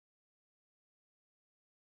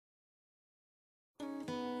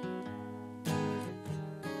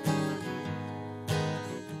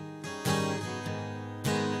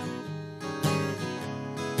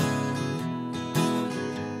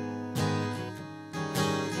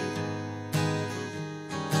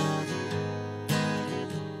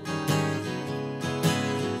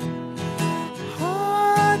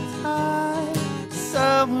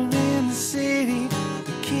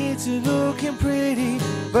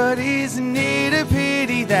But isn't it a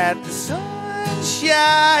pity that the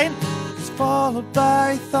sunshine is followed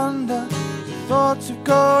by thunder, the thoughts of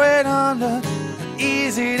going under?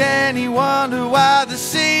 Is it any wonder why the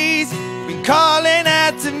sea's been calling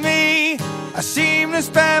out to me? I seem to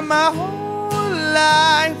spend my whole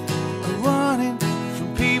life running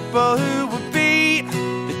from people who would be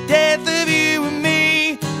the death of you and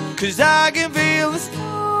me. 'Cause I can feel the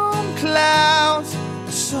storm clouds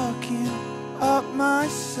sucking up my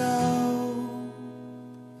soul.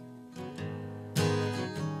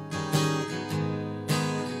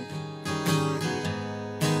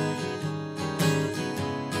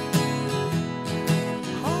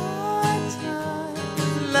 Hard times,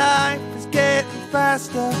 life is getting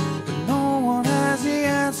faster, but no one has the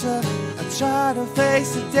answer. I try to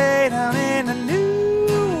face the day down in a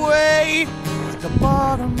new way. At the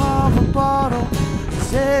bottom of a bottle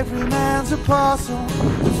is every man's apostle.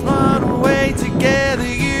 Let's run away together,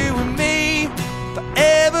 you and me.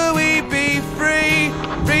 Forever we be free,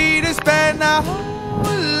 free to spend our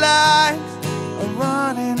whole lives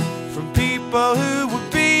running from people who would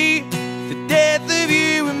be the death of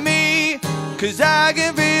you and me. 'Cause I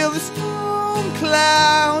can feel the storm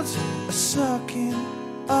clouds sucking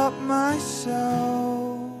up my soul.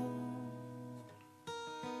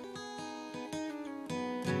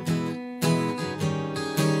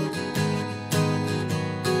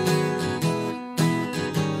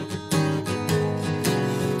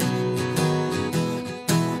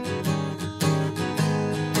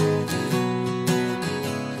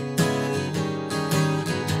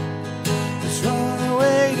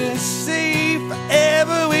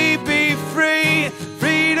 Forever we be free,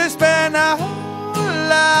 free to spend our whole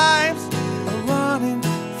lives running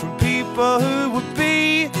from people who would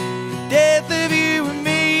be the death of you and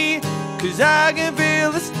me. 'Cause I can feel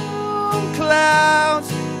the storm clouds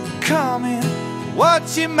coming.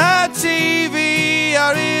 Watching my TV,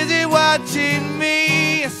 or is it watching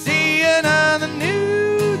me? I see another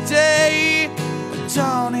new day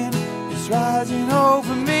dawning, is rising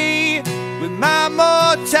over me with my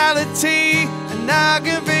mortality. And I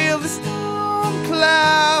can feel the storm